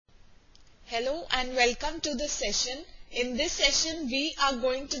Hello and welcome to this session. In this session, we are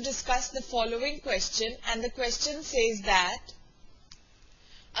going to discuss the following question, and the question says that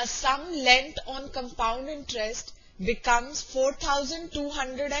a sum lent on compound interest becomes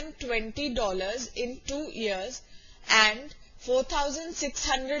 $4,220 in 2 years and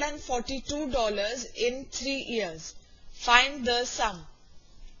 $4,642 in 3 years. Find the sum.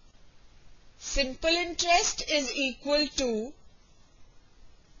 Simple interest is equal to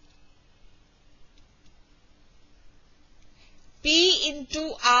P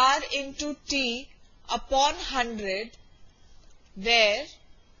into R into T upon 100, where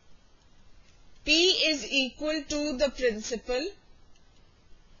P is equal to the principal,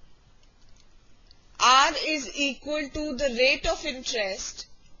 R is equal to the rate of interest,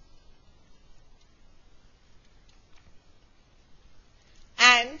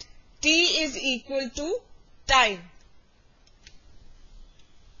 and T is equal to time.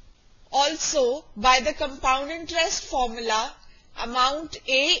 Also, by the compound interest formula, amount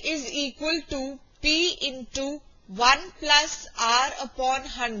A is equal to P into 1 plus R upon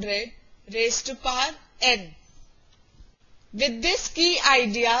 100 raised to power n. With this key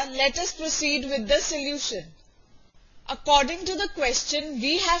idea, let us proceed with the solution. According to the question,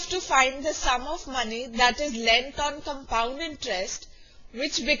 we have to find the sum of money that is lent on compound interest,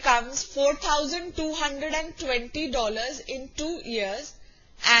 which becomes $4,220 in 2 years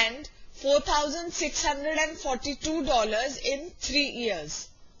and $4,642 in 3 years.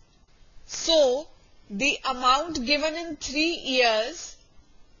 So, the amount given in 3 years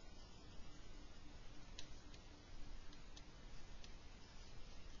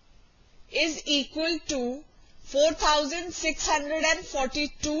is equal to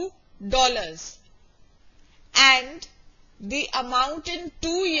 $4,642, and the amount in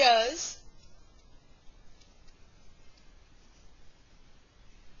 2 years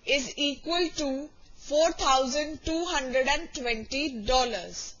is equal to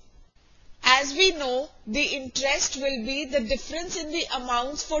 $4,220. As we know, the interest will be the difference in the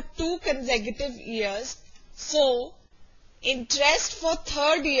amounts for 2 consecutive years. So, interest for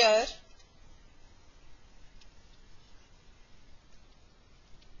 3rd year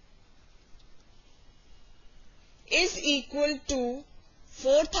is equal to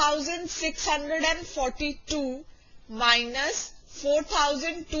 4,642 minus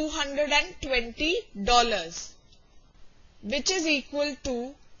 $4,220, which is equal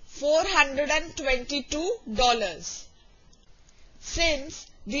to $422. Since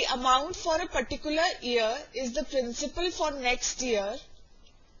the amount for a particular year is the principal for next year,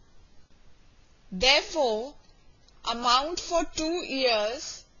 therefore, amount for 2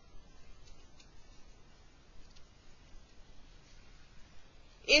 years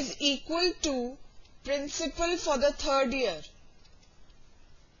is equal to principal for the 3rd year.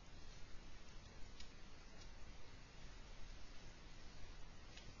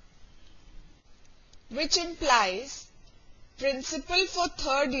 Which implies principal for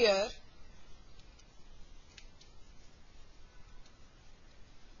 3rd year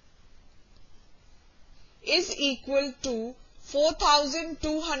is equal to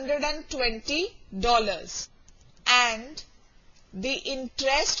 $4,220, and the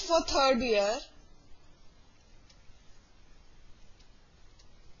interest for 3rd year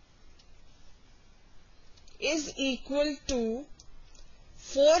is equal to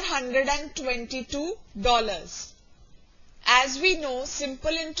 $422. As we know,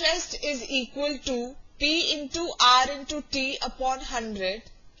 simple interest is equal to P into R into T upon 100.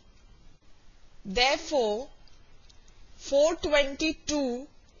 Therefore, 422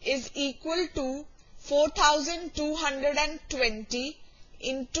 is equal to 4,220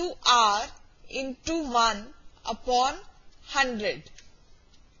 into R into 1 upon 100,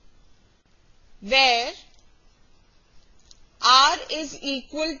 where R is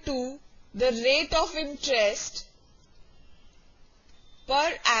equal to the rate of interest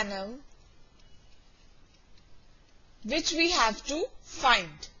per annum, which we have to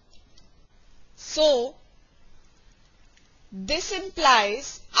find. So, this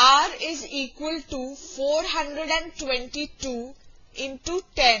implies R is equal to 422 into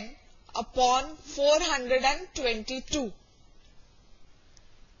 10 upon 422,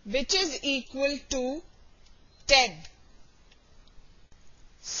 which is equal to 10.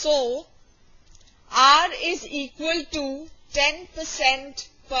 So, R is equal to 10%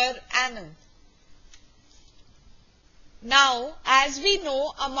 per annum. Now, as we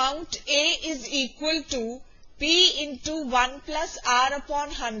know, amount A is equal to P into 1 plus R upon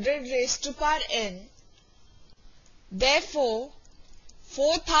 100 raised to power n. Therefore,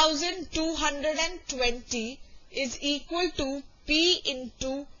 4,220 is equal to P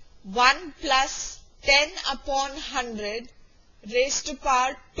into 1 plus 10 upon 100 raised to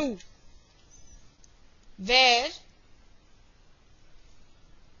power 2, where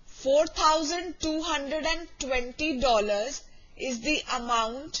 $4,220 is the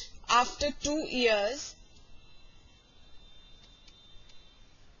amount after 2 years,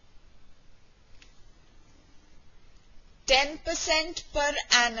 %10 per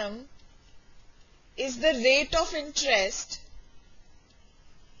annum is the rate of interest,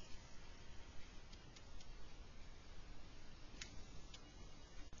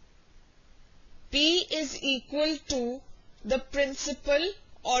 P is equal to the principal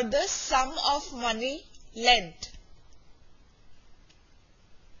or the sum of money lent.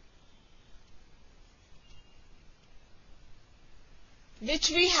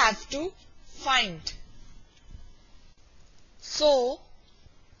 Which we have to find. So,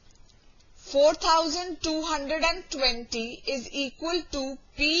 4,220 is equal to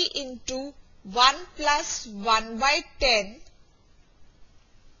P into 1 plus 1 by 10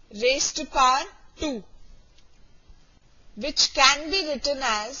 raised to power 2, which can be written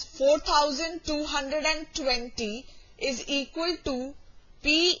as 4,220 is equal to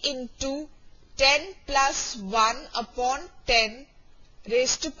P into 10 plus 1 upon 10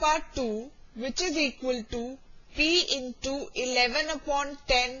 raised to power 2, which is equal to P into 11 upon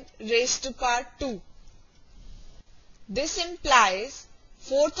 10 raised to power 2. This implies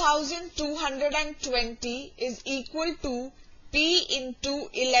 4,220 is equal to P into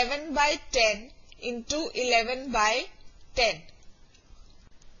 11 by 10 into 11 by 10,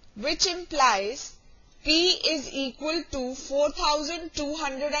 which implies P is equal to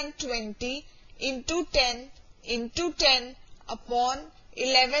 4,220 into 10 upon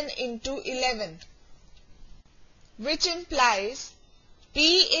 11 into 11, which implies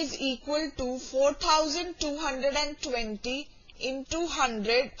P is equal to 4,220 into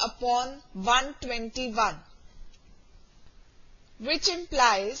 100 upon 121, which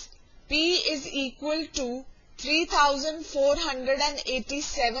implies P is equal to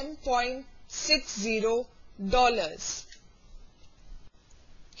 $3,487.60.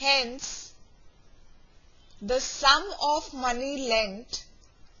 Hence, the sum of money lent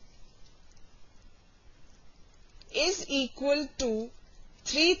is equal to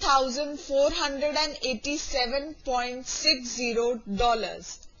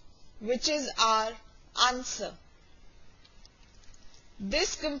 $3,487.60, which is our answer.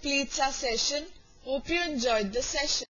 This completes our session. Hope you enjoyed the session.